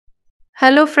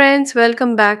Hello friends,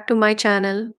 welcome back to my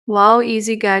channel. Wow,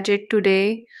 easy gadget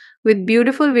today with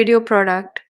beautiful video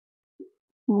product.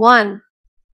 1.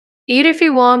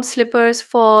 Earify warm slippers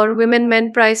for women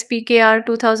men price PKR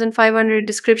 2500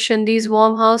 description. These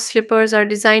warm house slippers are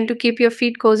designed to keep your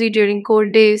feet cozy during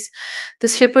cold days. The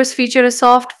slippers feature a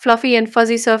soft, fluffy and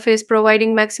fuzzy surface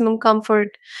providing maximum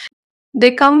comfort.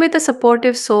 They come with a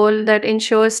supportive sole that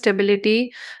ensures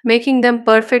stability, making them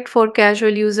perfect for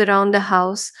casual use around the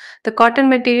house. The cotton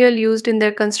material used in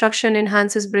their construction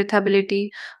enhances breathability,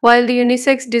 while the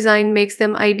unisex design makes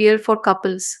them ideal for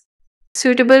couples.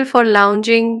 Suitable for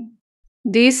lounging,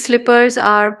 these slippers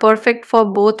are perfect for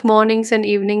both mornings and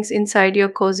evenings inside your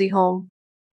cozy home.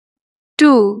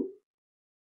 2.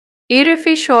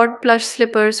 Earify short plush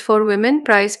slippers for women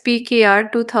price PKR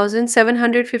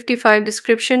 2755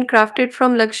 description crafted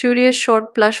from luxurious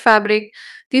short plush fabric.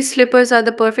 These slippers are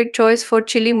the perfect choice for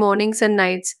chilly mornings and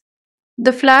nights.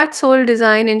 The flat sole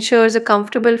design ensures a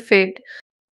comfortable fit.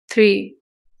 3.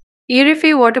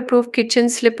 Earify waterproof kitchen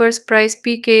slippers price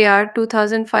PKR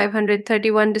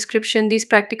 2531 description. These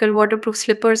practical waterproof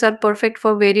slippers are perfect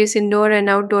for various indoor and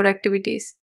outdoor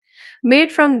activities.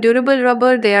 Made from durable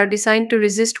rubber, they are designed to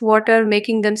resist water,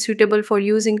 making them suitable for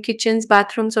use in kitchens,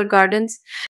 bathrooms, or gardens.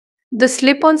 The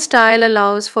slip on style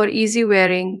allows for easy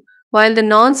wearing, while the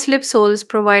non slip soles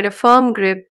provide a firm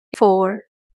grip. 4.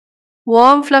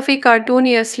 Warm, fluffy cartoon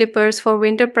ear slippers for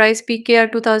winter price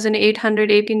PKR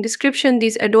 2818 description.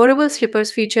 These adorable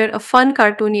slippers feature a fun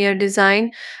cartoon ear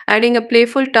design, adding a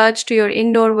playful touch to your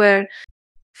indoor wear.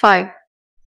 5.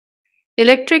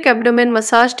 Electric abdomen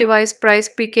massage device price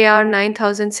PKR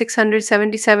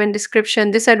 9677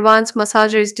 description. This advanced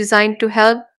massager is designed to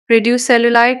help reduce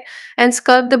cellulite and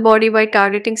sculpt the body by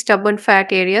targeting stubborn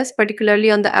fat areas, particularly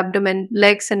on the abdomen,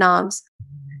 legs, and arms.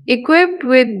 Equipped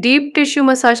with deep tissue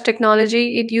massage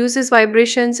technology, it uses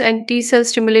vibrations and T cell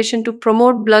stimulation to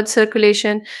promote blood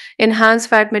circulation, enhance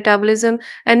fat metabolism,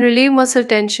 and relieve muscle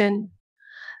tension.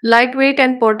 Lightweight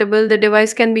and portable, the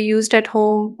device can be used at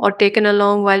home or taken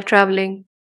along while traveling.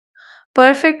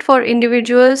 Perfect for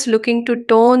individuals looking to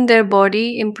tone their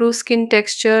body, improve skin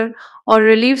texture, or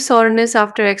relieve soreness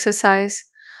after exercise.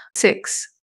 6.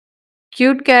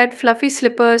 Cute cat fluffy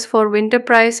slippers for winter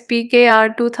price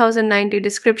PKR 2090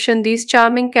 description. These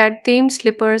charming cat themed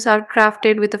slippers are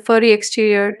crafted with a furry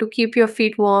exterior to keep your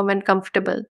feet warm and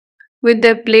comfortable. With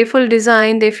their playful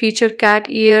design, they feature cat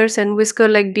ears and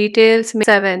whisker-like details.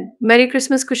 7. Merry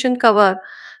Christmas cushion cover.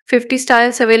 50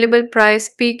 styles available price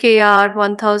PKR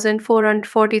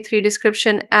 1443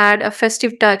 description. Add a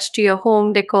festive touch to your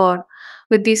home decor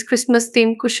with these Christmas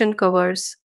themed cushion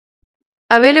covers.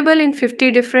 Available in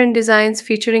 50 different designs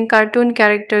featuring cartoon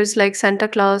characters like Santa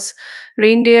Claus,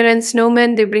 reindeer, and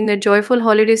snowmen, they bring a joyful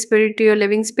holiday spirit to your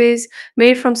living space.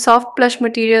 Made from soft plush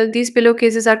material, these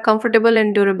pillowcases are comfortable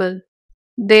and durable.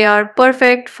 They are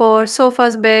perfect for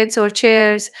sofas, beds, or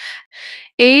chairs.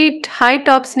 8 high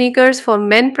top sneakers for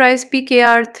men price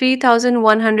PKR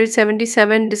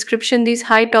 3177 description. These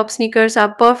high top sneakers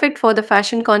are perfect for the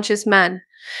fashion conscious man.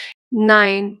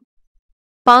 9.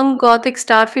 Punk Gothic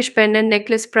Starfish Pendant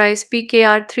Necklace price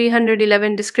PKR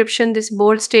 311 description. This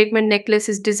bold statement necklace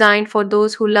is designed for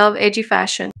those who love edgy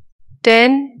fashion.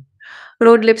 10.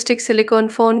 Rode Lipstick Silicone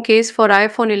Phone Case for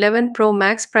iPhone 11 Pro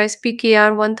Max price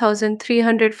PKR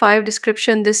 1305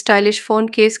 description. This stylish phone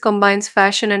case combines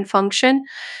fashion and function,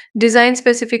 designed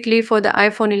specifically for the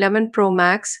iPhone 11 Pro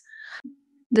Max.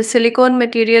 The silicone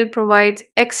material provides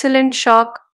excellent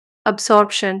shock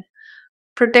absorption,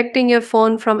 protecting your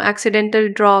phone from accidental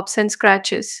drops and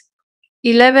scratches.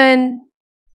 11.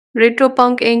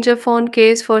 Retropunk Angel phone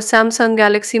case for Samsung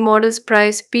Galaxy models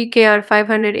price PKR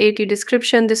 580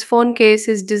 description. This phone case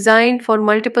is designed for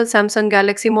multiple Samsung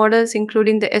Galaxy models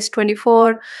including the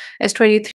S24, S23